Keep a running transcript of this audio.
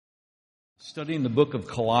Studying the book of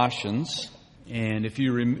Colossians, and if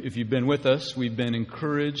you've been with us, we've been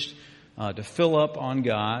encouraged to fill up on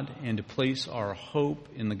God and to place our hope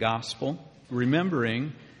in the gospel,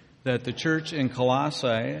 remembering that the church in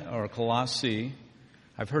Colossae, or Colossae,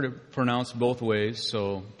 I've heard it pronounced both ways,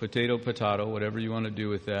 so potato, whatever you want to do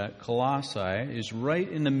with that. Colossae is right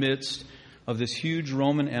in the midst of this huge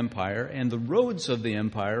Roman Empire, and the roads of the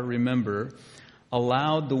empire, remember,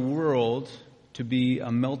 allowed the world to be a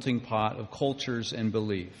melting pot of cultures and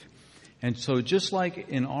belief. And so just like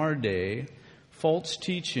in our day, false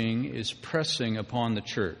teaching is pressing upon the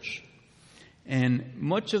church. And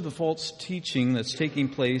much of the false teaching that's taking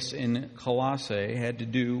place in Colossae had to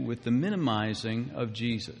do with the minimizing of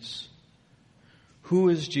Jesus. Who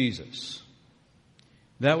is Jesus?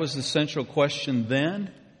 That was the central question then,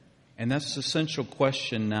 and that's the central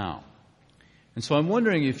question now. And so I'm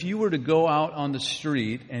wondering, if you were to go out on the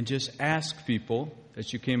street and just ask people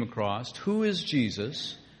that you came across, who is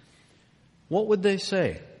Jesus? What would they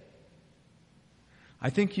say? I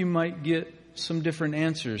think you might get some different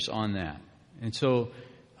answers on that. And so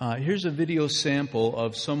here's a video sample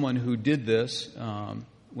of someone who did this,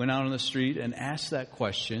 went out on the street and asked that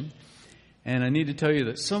question. And I need to tell you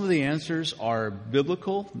that some of the answers are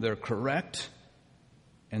biblical, they're correct,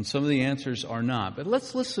 and some of the answers are not. But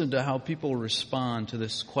let's listen to how people respond to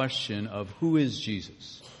this question of who is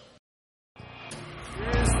Jesus.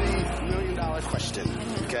 Here's the million-dollar question,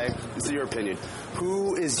 okay? This is your opinion.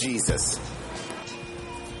 Who is Jesus?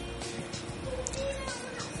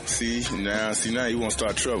 See, now you won't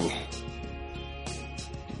start trouble.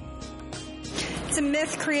 It's a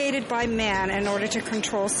myth created by man in order to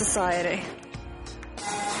control society.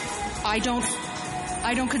 I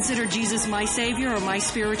don't consider Jesus my savior or my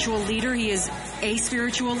spiritual leader. He is a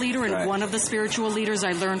spiritual leader and one of the spiritual leaders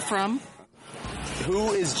I learned from.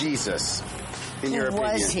 Who is Jesus, in your opinion?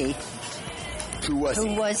 Who was he? Who was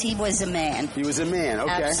he? Who was he? He was a man. He was a man,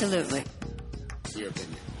 okay. Absolutely. Your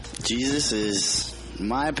opinion. Jesus is, in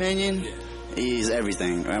my opinion, he's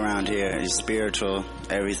everything around here. He's spiritual,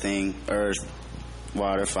 everything, earth,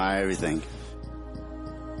 water, fire, everything.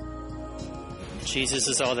 Jesus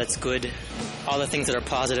is all that's good, all the things that are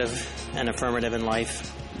positive and affirmative in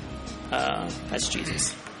life. That's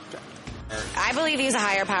Jesus. I believe he's a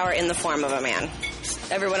higher power in the form of a man.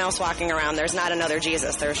 Everyone else walking around, there's not another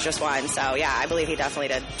Jesus, there's just one. So yeah, I believe he definitely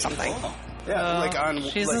did something. Yeah,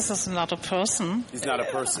 Jesus is not a person. He's not a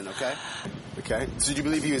person, okay? Okay. So do you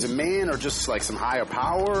believe he was a man or just like some higher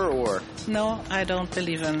power or? No, I don't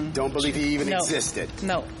believe in. Don't believe he even existed?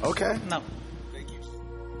 No. Okay. No.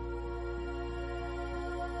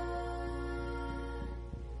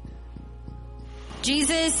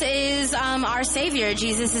 Jesus is our Savior.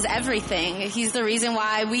 Jesus is everything. He's the reason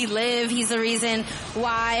why we live. He's the reason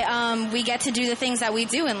why we get to do the things that we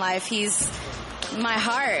do in life. He's my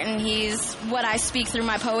heart, and he's what I speak through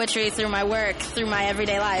my poetry, through my work, through my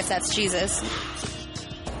everyday life. That's Jesus.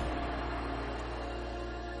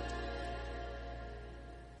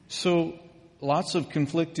 So, lots of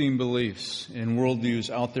conflicting beliefs and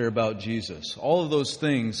worldviews out there about Jesus. All of those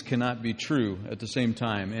things cannot be true at the same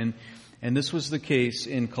time. And this was the case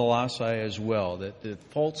in Colossae as well, that the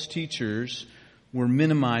false teachers were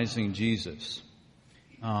minimizing Jesus.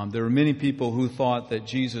 There were many people who thought that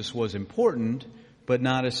Jesus was important, but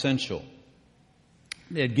not essential.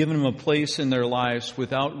 They had given him a place in their lives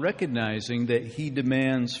without recognizing that he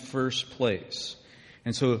demands first place.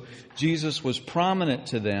 And so Jesus was prominent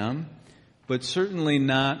to them, but certainly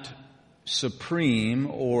not supreme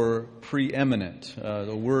or preeminent.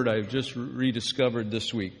 The word I've just rediscovered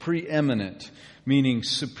this week. Preeminent, meaning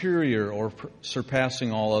superior or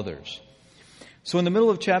surpassing all others. So in the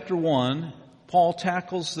middle of chapter 1, Paul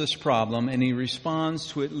tackles this problem and he responds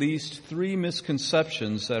to at least 3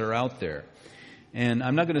 misconceptions that are out there. And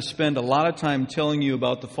I'm not going to spend a lot of time telling you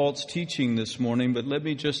about the false teaching this morning, but let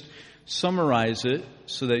me just summarize it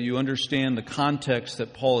so that you understand the context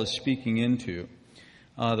that Paul is speaking into.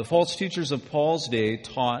 The false teachers of Paul's day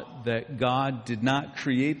taught that God did not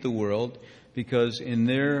create the world because in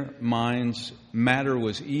their minds matter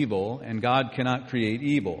was evil and God cannot create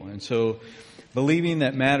evil. And so, believing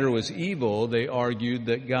that matter was evil, they argued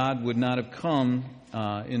that God would not have come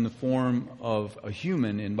in the form of a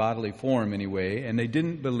human, in bodily form anyway, and they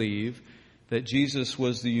didn't believe that Jesus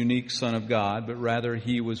was the unique Son of God, but rather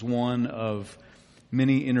he was one of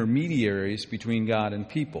many intermediaries between God and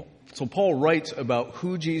people. So Paul writes about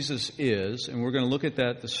who Jesus is, and we're going to look at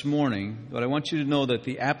that this morning. But I want you to know that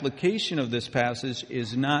the application of this passage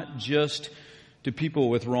is not just to people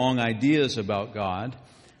with wrong ideas about God.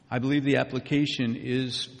 I believe the application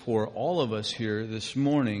is for all of us here this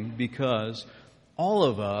morning because all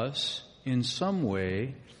of us in some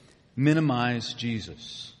way, minimize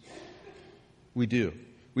Jesus. We do.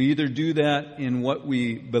 We either do that in what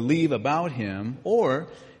we believe about Him, or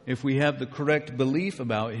if we have the correct belief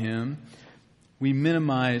about Him, we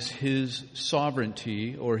minimize His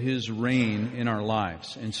sovereignty or His reign in our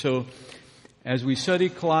lives. And so, as we study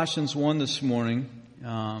Colossians 1 this morning,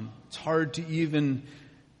 it's hard to even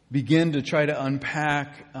begin to try to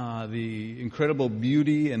unpack the incredible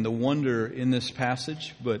beauty and the wonder in this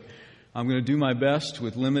passage, but I'm going to do my best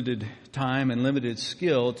with limited time and limited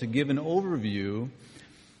skill to give an overview,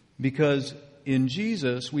 because in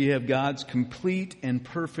Jesus we have God's complete and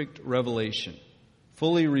perfect revelation,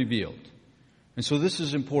 fully revealed. And so this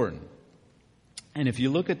is important. And if you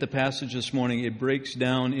look at the passage this morning, it breaks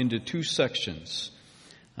down into two sections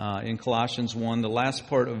in Colossians 1. The last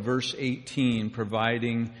part of verse 18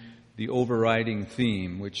 providing the overriding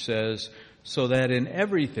theme, which says, so that in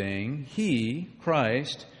everything He,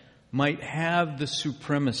 Christ, might have the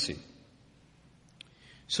supremacy.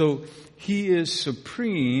 So He is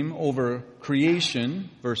supreme over creation,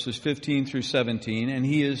 verses 15 through 17, and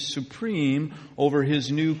He is supreme over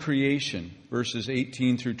His new creation, verses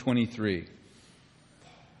 18 through 23.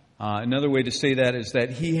 Another way to say that is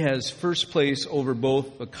that He has first place over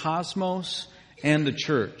both the cosmos and the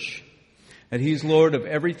church. That He's Lord of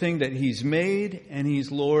everything that He's made, and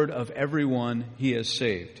He's Lord of everyone He has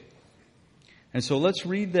saved. And so let's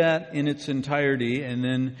read that in its entirety, and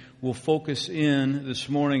then we'll focus in this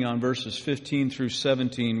morning on verses 15 through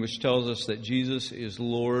 17, which tells us that Jesus is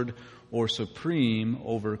Lord or supreme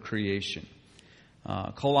over creation.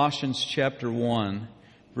 Colossians chapter 1,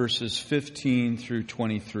 verses 15 through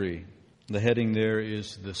 23. The heading there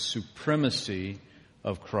is the supremacy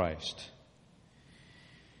of Christ.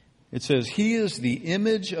 It says, He is the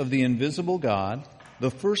image of the invisible God, the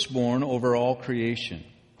firstborn over all creation.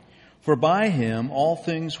 For by Him all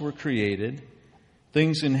things were created,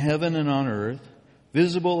 things in heaven and on earth,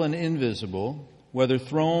 visible and invisible, whether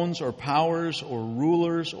thrones or powers or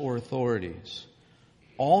rulers or authorities.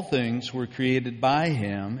 All things were created by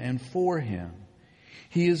Him and for Him.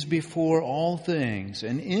 He is before all things,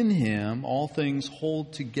 and in Him all things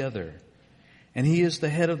hold together. And He is the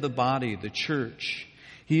head of the body, the church.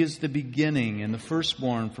 He is the beginning and the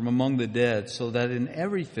firstborn from among the dead, so that in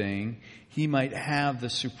everything He might have the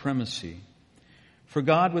supremacy. For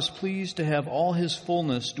God was pleased to have all His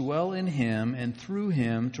fullness dwell in Him, and through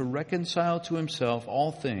Him to reconcile to Himself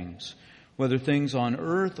all things, whether things on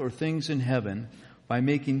earth or things in heaven, by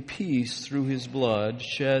making peace through His blood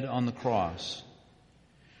shed on the cross.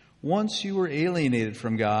 Once you were alienated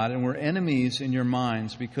from God and were enemies in your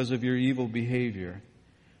minds because of your evil behavior.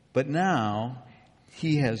 But now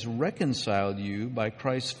He has reconciled you by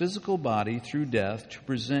Christ's physical body through death to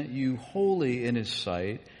present you holy in His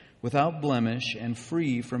sight, without blemish and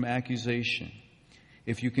free from accusation.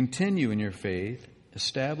 If you continue in your faith,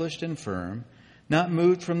 established and firm, not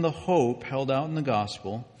moved from the hope held out in the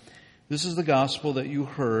gospel, this is the gospel that you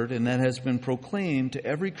heard and that has been proclaimed to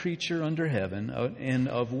every creature under heaven, and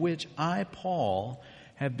of which I, Paul,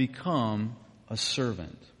 have become a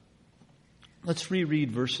servant. Let's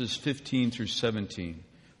reread verses 15 through 17,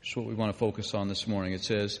 which is what we want to focus on this morning. It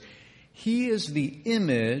says, He is the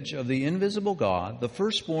image of the invisible God, the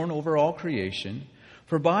firstborn over all creation.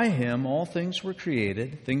 For by Him all things were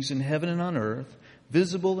created, things in heaven and on earth,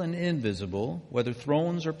 visible and invisible, whether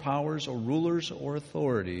thrones or powers or rulers or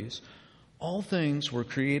authorities. All things were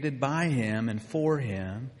created by Him and for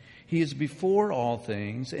Him. He is before all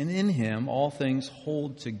things, and in Him all things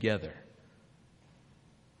hold together.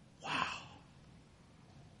 Wow.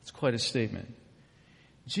 It's quite a statement.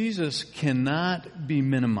 Jesus cannot be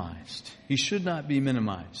minimized. He should not be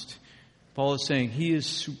minimized. Paul is saying He is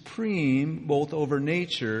supreme both over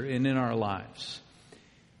nature and in our lives.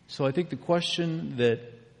 So I think the question that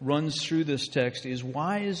runs through this text is,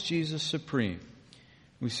 why is Jesus supreme?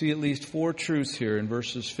 We see at least four truths here in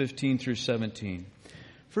verses 15 through 17.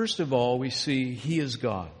 First of all, we see He is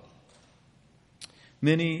God.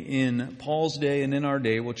 Many in Paul's day and in our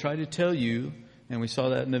day will try to tell you, and we saw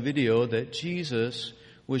that in the video, that Jesus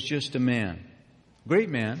was just a man. Great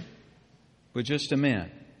man, but just a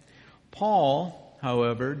man. Paul,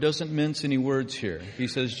 however, doesn't mince any words here. He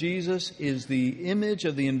says Jesus is the image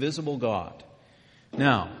of the invisible God.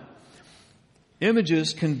 Now,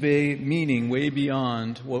 images convey meaning way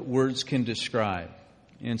beyond what words can describe.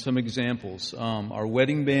 And some examples. Our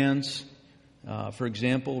wedding bands, for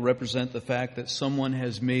example, represent the fact that someone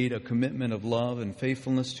has made a commitment of love and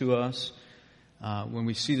faithfulness to us. When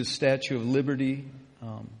we see the Statue of Liberty,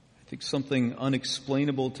 I think something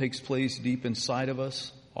unexplainable takes place deep inside of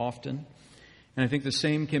us often. And I think the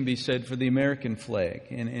same can be said for the American flag.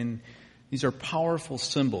 And These are powerful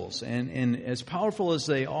symbols. And as powerful as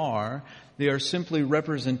they are simply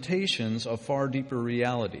representations of far deeper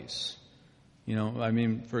realities.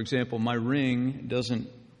 For example, my ring doesn't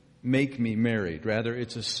make me married. Rather,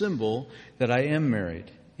 it's a symbol that I am married.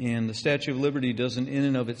 And the Statue of Liberty doesn't in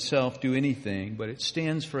and of itself do anything, but it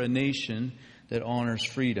stands for a nation that honors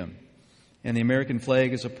freedom. And the American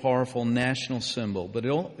flag is a powerful national symbol, but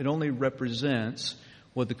it only represents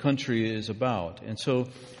what the country is about. And so,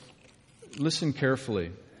 listen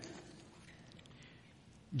carefully.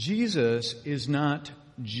 Jesus is not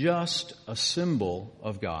just a symbol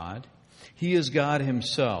of God. He is God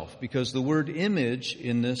himself, because the word image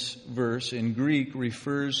in this verse in Greek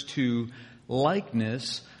refers to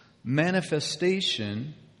likeness,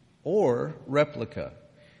 manifestation, or replica.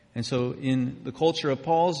 And so in the culture of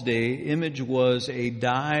Paul's day, image was a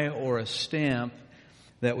die or a stamp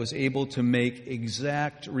that was able to make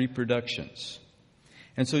exact reproductions.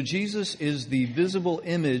 And so Jesus is the visible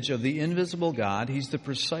image of the invisible God. He's the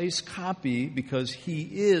precise copy because he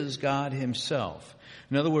is God himself.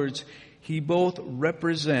 In other words, he both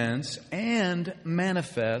represents and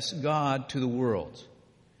manifests God to the world.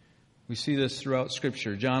 We see this throughout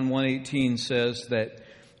Scripture. John 1:18 says that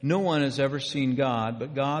no one has ever seen God,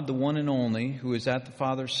 but God, the one and only, who is at the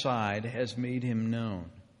Father's side, has made him known.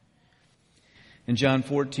 In John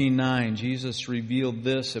 14:9, Jesus revealed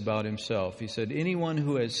this about himself. He said, anyone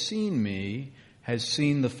who has seen me has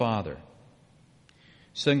seen the Father.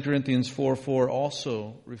 2 Corinthians 4:4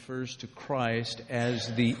 also refers to Christ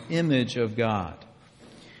as the image of God.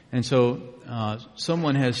 And so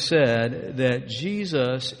someone has said that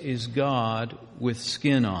Jesus is God with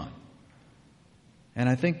skin on. And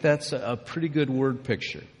I think that's a pretty good word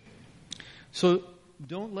picture. So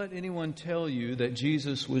don't let anyone tell you that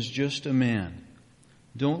Jesus was just a man.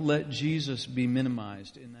 Don't let Jesus be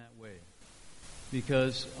minimized in that way.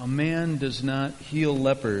 Because a man does not heal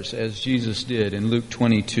lepers as Jesus did in Luke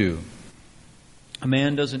 22. A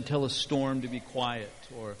man doesn't tell a storm to be quiet,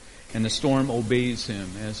 and the storm obeys him,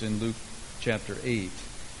 as in Luke chapter 8.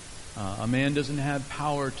 A man doesn't have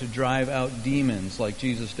power to drive out demons like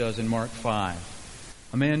Jesus does in Mark 5.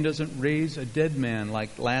 A man doesn't raise a dead man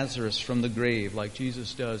like Lazarus from the grave like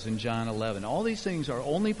Jesus does in John 11. All these things are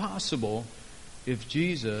only possible if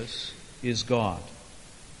Jesus is God.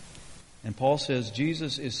 And Paul says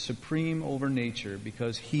Jesus is supreme over nature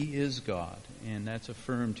because he is God. And that's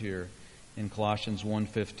affirmed here in Colossians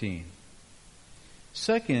 1:15.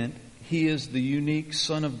 Second, he is the unique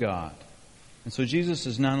Son of God. And so Jesus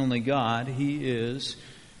is not only God, he is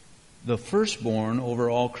the firstborn over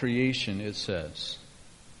all creation, it says.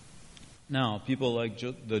 Now, people like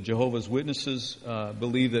the Jehovah's Witnesses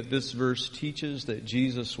believe that this verse teaches that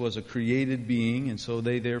Jesus was a created being, and so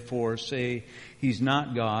they therefore say he's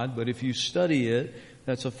not God. But if you study it,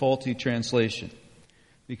 that's a faulty translation.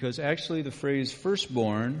 Because actually the phrase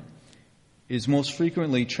firstborn is most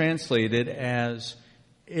frequently translated as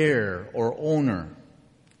heir or owner.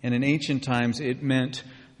 And in ancient times it meant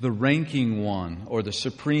the ranking one or the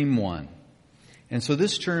supreme one. And so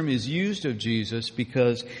this term is used of Jesus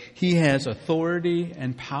because he has authority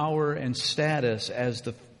and power and status as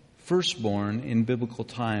the firstborn in biblical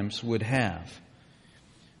times would have.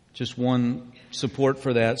 Just one support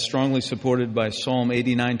for that, strongly supported by Psalm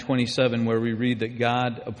 89:27, where we read that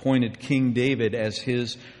God appointed King David as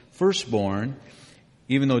his firstborn,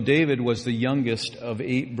 even though David was the youngest of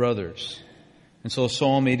 8 brothers. And so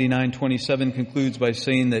Psalm 89:27 concludes by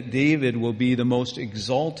saying that David will be the most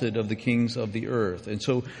exalted of the kings of the earth. And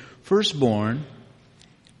so firstborn,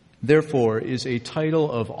 therefore, is a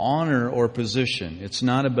title of honor or position. It's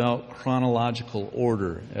not about chronological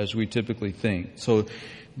order, as we typically think. So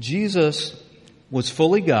Jesus was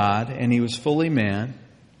fully God and he was fully man.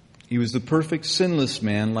 He was the perfect sinless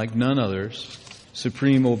man like none others,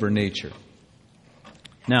 supreme over nature.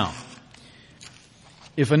 Now,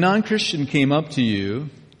 if a non-Christian came up to you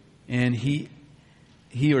and he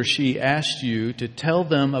or she asked you to tell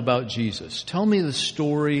them about Jesus, tell me the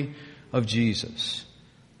story of Jesus,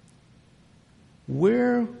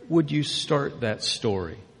 where would you start that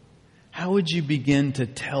story? How would you begin to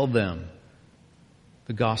tell them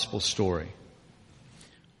the gospel story?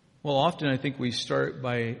 Well, often I think we start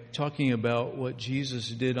by talking about what Jesus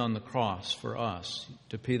did on the cross for us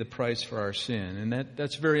to pay the price for our sin. And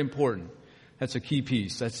that's very important. That's a key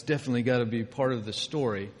piece. That's definitely got to be part of the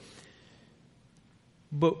story.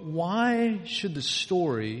 But why should the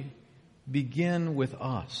story begin with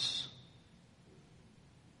us?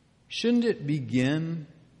 Shouldn't it begin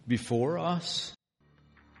before us?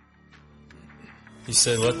 He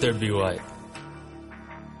said, "Let there be light."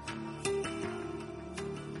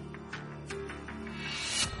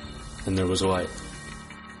 and there was light.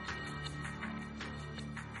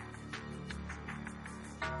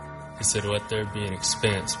 He said, let there be an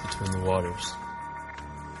expanse between the waters.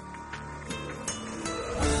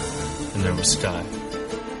 And there was sky.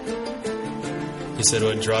 He said,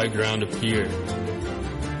 let dry ground appear,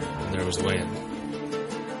 and there was land.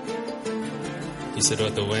 He said,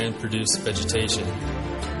 let the land produce vegetation.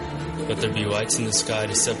 Let there be lights in the sky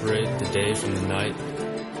to separate the day from the night.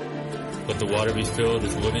 Let the water be filled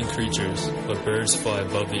with living creatures. Let birds fly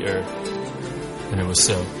above the earth. And it was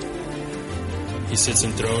so. He sits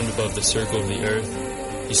enthroned above the circle of the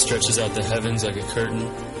earth. He stretches out the heavens like a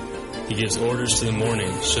curtain. He gives orders to the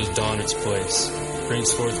morning, shows dawn its place,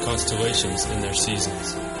 brings forth constellations in their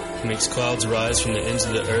seasons. He makes clouds rise from the ends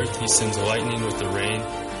of the earth. He sends lightning with the rain,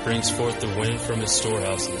 brings forth the wind from his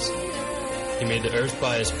storehouses. He made the earth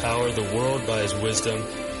by his power, the world by his wisdom,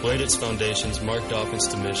 laid its foundations, marked off its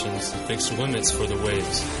dimensions, fixed limits for the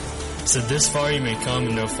waves. Said, this far you may come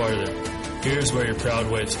and no farther. Here is where your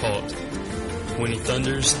proud waves halt. When he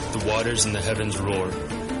thunders, the waters and the heavens roar.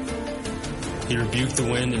 He rebuked the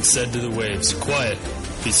wind and said to the waves, quiet,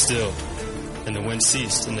 be still. And the wind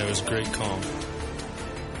ceased, and there was great calm.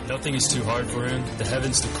 Nothing is too hard for him. The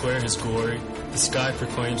heavens declare his glory. The sky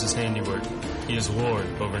proclaims his handiwork. He is Lord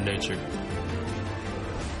over nature.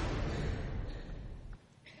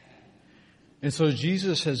 And so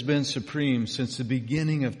Jesus has been supreme since the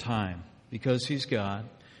beginning of time because he's God,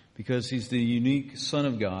 because he's the unique Son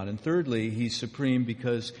of God. And thirdly, he's supreme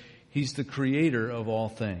because he's the creator of all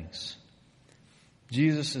things.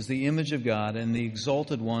 Jesus is the image of God and the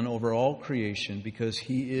exalted one over all creation because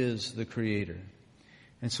he is the creator.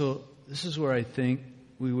 And so this is where I think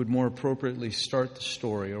we would more appropriately start the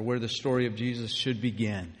story, or where the story of Jesus should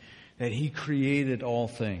begin, that he created all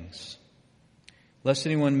things. Lest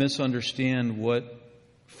anyone misunderstand what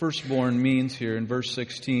firstborn means here in verse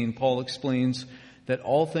 16, Paul explains that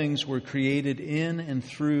all things were created in and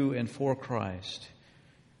through and for Christ.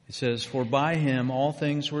 It says, for by him all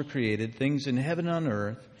things were created, things in heaven and on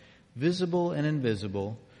earth, visible and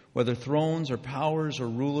invisible, whether thrones or powers or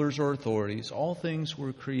rulers or authorities, all things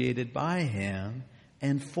were created by him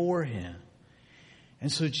and for him.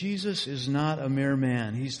 And so Jesus is not a mere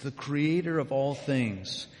man. He's the creator of all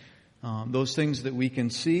things. Those things that we can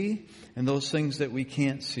see and those things that we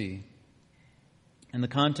can't see. And the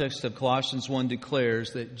context of Colossians 1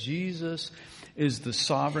 declares that Jesus is the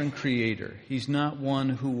sovereign creator. He's not one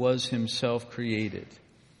who was himself created.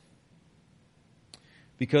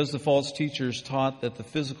 Because the false teachers taught that the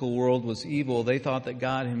physical world was evil, they thought that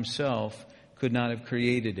God himself could not have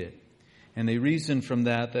created it. And they reasoned from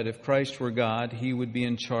that if Christ were God, he would be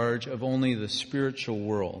in charge of only the spiritual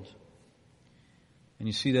world. And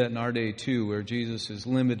you see that in our day too, where Jesus is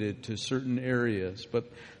limited to certain areas.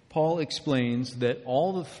 But Paul explains that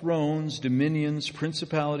all the thrones, dominions,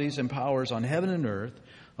 principalities, and powers on heaven and earth,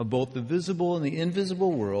 of both the visible and the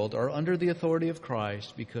invisible world, are under the authority of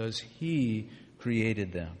Christ because he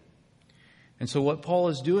created them. And so what Paul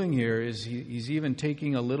is doing here is he's even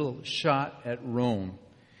taking a little shot at Rome.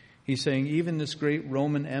 He's saying even this great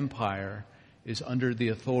Roman Empire is under the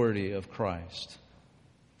authority of Christ.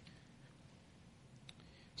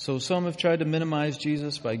 So some have tried to minimize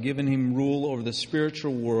Jesus by giving him rule over the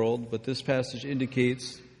spiritual world, but this passage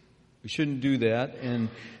indicates we shouldn't do that. And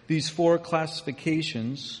these four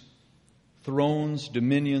classifications, thrones,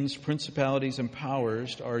 dominions, principalities, and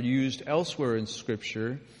powers, are used elsewhere in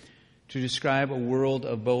Scripture to describe a world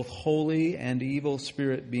of both holy and evil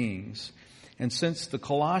spirit beings. And since the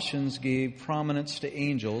Colossians gave prominence to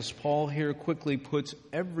angels, Paul here quickly puts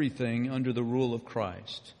everything under the rule of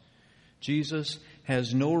Christ. Jesus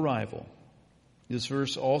has no rival. This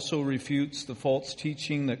verse also refutes the false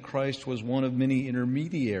teaching that Christ was one of many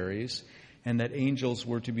intermediaries and that angels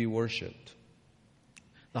were to be worshipped.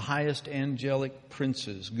 The highest angelic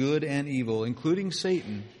princes, good and evil, including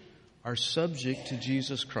Satan, are subject to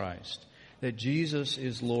Jesus Christ, that Jesus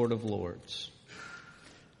is Lord of Lords.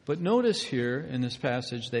 But notice here in this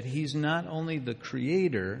passage that he's not only the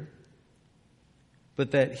creator,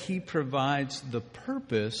 but that he provides the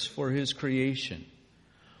purpose for his creation.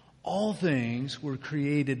 All things were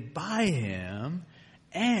created by him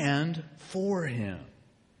and for him.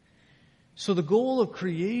 So the goal of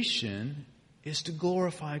creation is to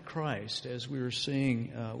glorify Christ, as we were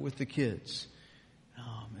saying with the kids.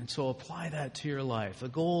 And so apply that to your life. The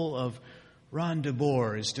goal of Ron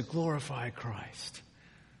DeBoer is to glorify Christ.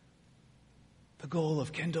 The goal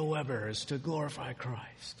of Kendall Weber is to glorify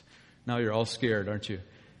Christ. Now you're all scared, aren't you?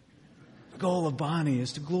 The goal of Bonnie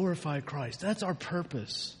is to glorify Christ. That's our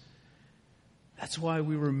purpose. That's why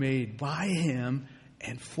we were made by him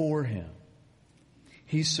and for him.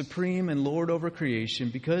 He's supreme and Lord over creation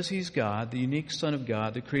because He's God, the unique Son of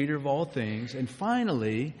God, the creator of all things. And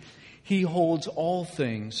finally, He holds all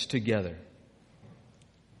things together.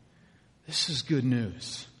 This is good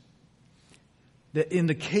news. That in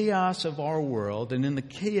the chaos of our world and in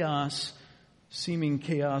the seeming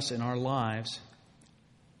chaos in our lives,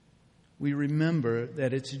 we remember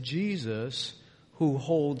that it's Jesus who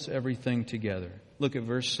holds everything together. Look at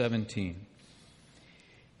verse 17.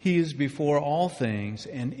 He is before all things,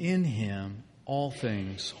 and in Him all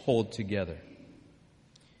things hold together.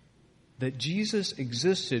 That Jesus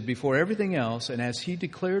existed before everything else, and as He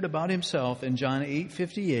declared about Himself in John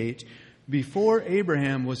 8:58, before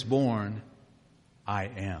Abraham was born, I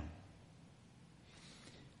am.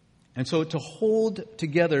 And so to hold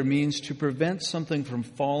together means to prevent something from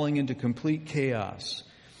falling into complete chaos.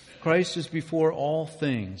 Christ is before all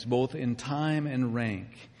things, both in time and rank.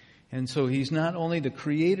 And so He's not only the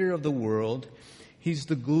creator of the world, He's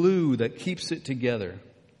the glue that keeps it together.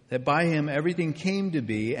 That by Him everything came to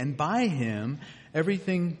be, and by Him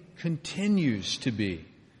everything continues to be.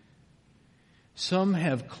 Some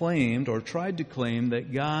have claimed or tried to claim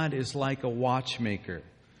that God is like a watchmaker.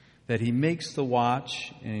 That He makes the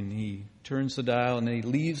watch and He turns the dial and He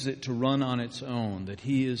leaves it to run on its own. That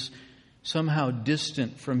He is somehow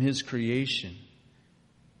distant from His creation.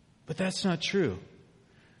 But that's not true.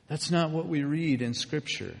 That's not what we read in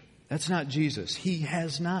Scripture. That's not Jesus. He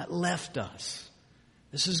has not left us.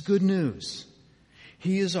 This is good news.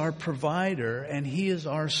 He is our provider and He is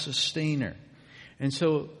our sustainer. And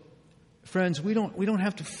so, friends, we don't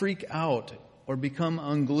have to freak out or become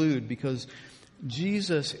unglued because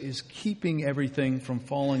Jesus is keeping everything from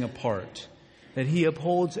falling apart. That He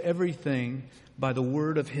upholds everything by the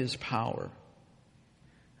word of His power.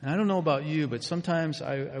 And I don't know about you, but sometimes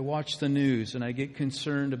I watch the news and I get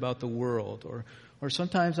concerned about the world. Or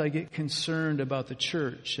sometimes I get concerned about the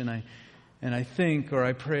church and I think or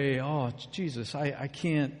I pray, oh, Jesus, I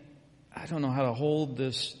don't know how to hold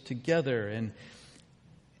this together.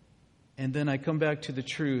 And then I come back to the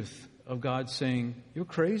truth of God saying, you're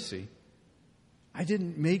crazy. I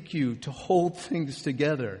didn't make you to hold things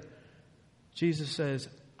together. Jesus says,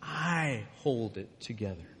 I hold it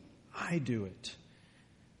together. I do it.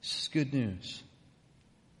 This is good news.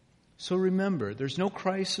 So remember, there's no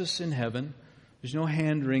crisis in heaven. There's no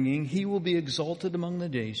hand-wringing. He will be exalted among the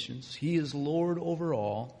nations. He is Lord over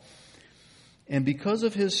all. And because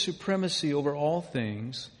of His supremacy over all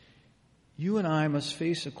things, you and I must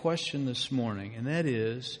face a question this morning, and that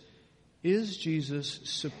is Jesus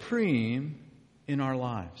supreme in our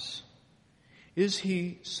lives? Is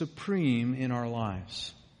He supreme in our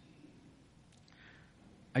lives?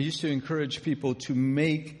 I used to encourage people to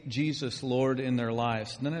make Jesus Lord in their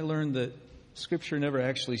lives. And then I learned that Scripture never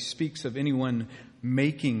actually speaks of anyone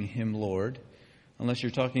making Him Lord, unless you're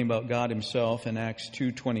talking about God Himself in Acts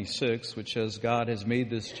 2:26, which says, God has made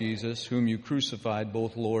this Jesus, whom you crucified,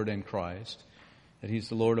 both Lord and Christ, that He's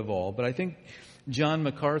the Lord of all. But I think John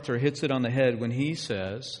MacArthur hits it on the head when he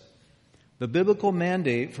says, the biblical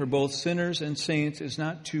mandate for both sinners and saints is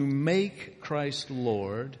not to make Christ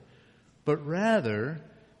Lord, but rather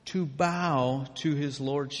to bow to His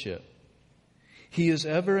lordship. He is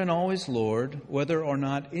ever and always Lord, whether or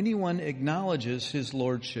not anyone acknowledges His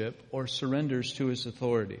lordship or surrenders to His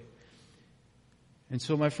authority. And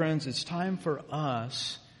so, my friends, it's time for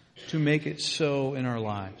us to make it so in our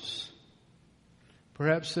lives.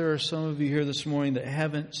 Perhaps there are some of you here this morning that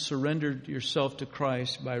haven't surrendered yourself to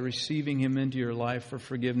Christ by receiving Him into your life for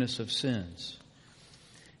forgiveness of sins.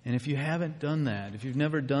 And if you haven't done that, if you've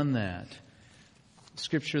never done that,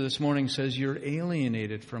 Scripture this morning says you're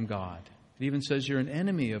alienated from God. It even says you're an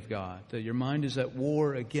enemy of God, that your mind is at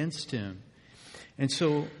war against Him. And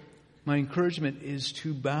so my encouragement is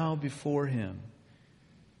to bow before Him,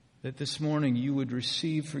 that this morning you would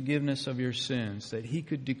receive forgiveness of your sins, that He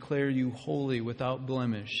could declare you holy without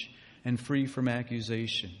blemish and free from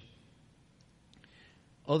accusation.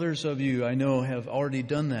 Others of you, I know, have already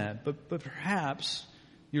done that, but perhaps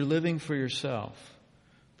you're living for yourself.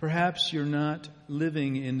 Perhaps you're not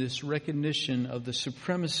living in this recognition of the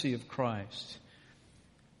supremacy of Christ.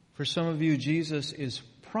 For some of you, Jesus is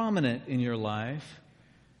prominent in your life,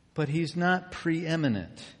 but He's not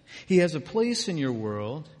preeminent. He has a place in your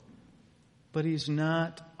world, but He's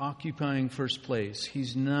not occupying first place.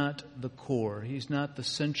 He's not the core. He's not the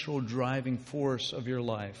central driving force of your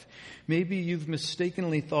life. Maybe you've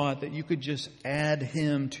mistakenly thought that you could just add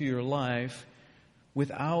Him to your life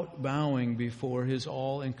without bowing before His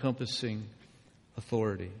all-encompassing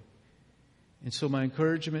authority. And so my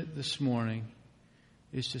encouragement this morning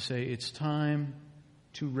is to say it's time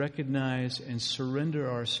to recognize and surrender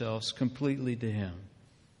ourselves completely to Him.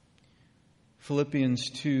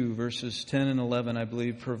 Philippians 2, verses 10 and 11, I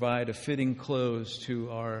believe, provide a fitting close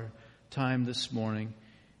to our time this morning.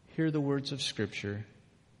 Hear the words of Scripture.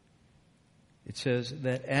 It says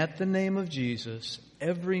that at the name of Jesus,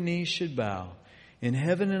 every knee should bow, in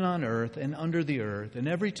heaven and on earth and under the earth, and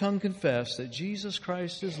every tongue confess that Jesus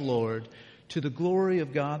Christ is Lord, to the glory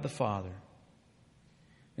of God the Father.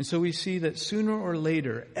 And so we see that sooner or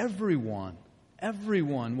later, everyone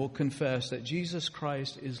will confess that Jesus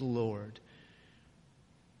Christ is Lord.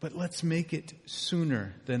 But let's make it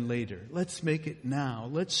sooner than later. Let's make it now.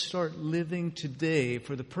 Let's start living today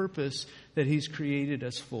for the purpose that He's created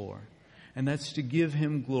us for. And that's to give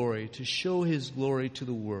Him glory, to show His glory to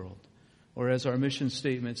the world. Or as our mission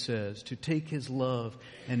statement says, to take His love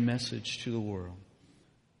and message to the world.